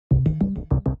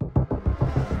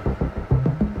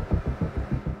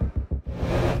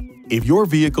If your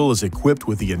vehicle is equipped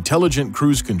with the Intelligent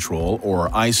Cruise Control or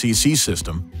ICC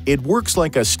system, it works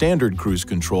like a standard cruise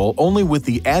control only with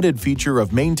the added feature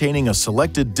of maintaining a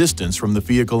selected distance from the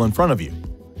vehicle in front of you.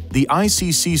 The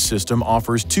ICC system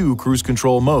offers two cruise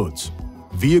control modes.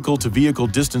 Vehicle-to-vehicle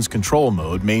distance control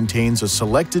mode maintains a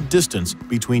selected distance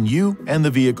between you and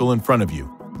the vehicle in front of you.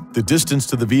 The distance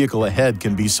to the vehicle ahead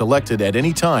can be selected at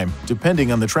any time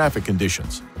depending on the traffic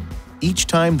conditions. Each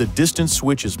time the distance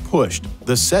switch is pushed,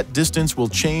 the set distance will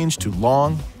change to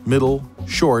long, middle,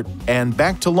 short, and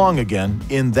back to long again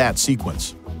in that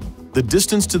sequence. The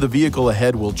distance to the vehicle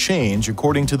ahead will change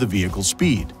according to the vehicle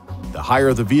speed. The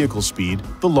higher the vehicle speed,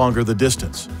 the longer the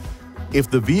distance.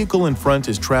 If the vehicle in front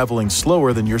is traveling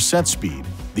slower than your set speed,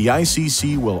 the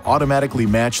ICC will automatically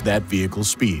match that vehicle's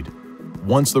speed.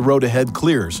 Once the road ahead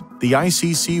clears, the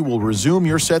ICC will resume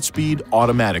your set speed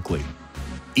automatically.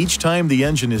 Each time the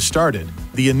engine is started,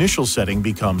 the initial setting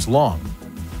becomes long.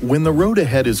 When the road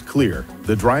ahead is clear,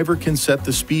 the driver can set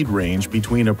the speed range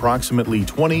between approximately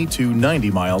 20 to 90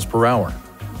 miles per hour.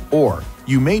 Or,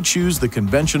 you may choose the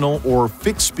conventional or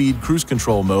fixed-speed cruise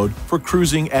control mode for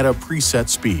cruising at a preset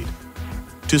speed.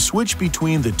 To switch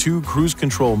between the two cruise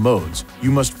control modes,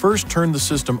 you must first turn the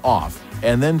system off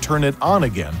and then turn it on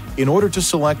again in order to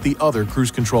select the other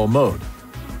cruise control mode.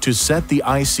 To set the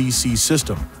ICC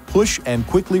system, push and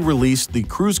quickly release the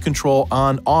cruise control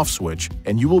on-off switch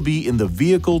and you will be in the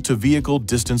vehicle-to-vehicle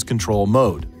distance control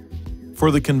mode.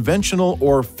 For the conventional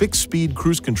or fixed-speed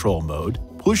cruise control mode,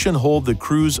 push and hold the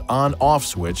cruise on-off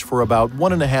switch for about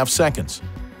 1.5 seconds.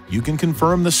 You can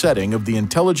confirm the setting of the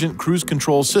Intelligent Cruise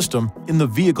Control system in the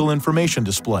vehicle information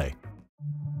display.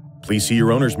 Please see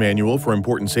your owner's manual for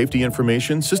important safety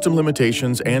information, system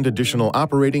limitations, and additional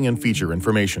operating and feature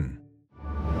information.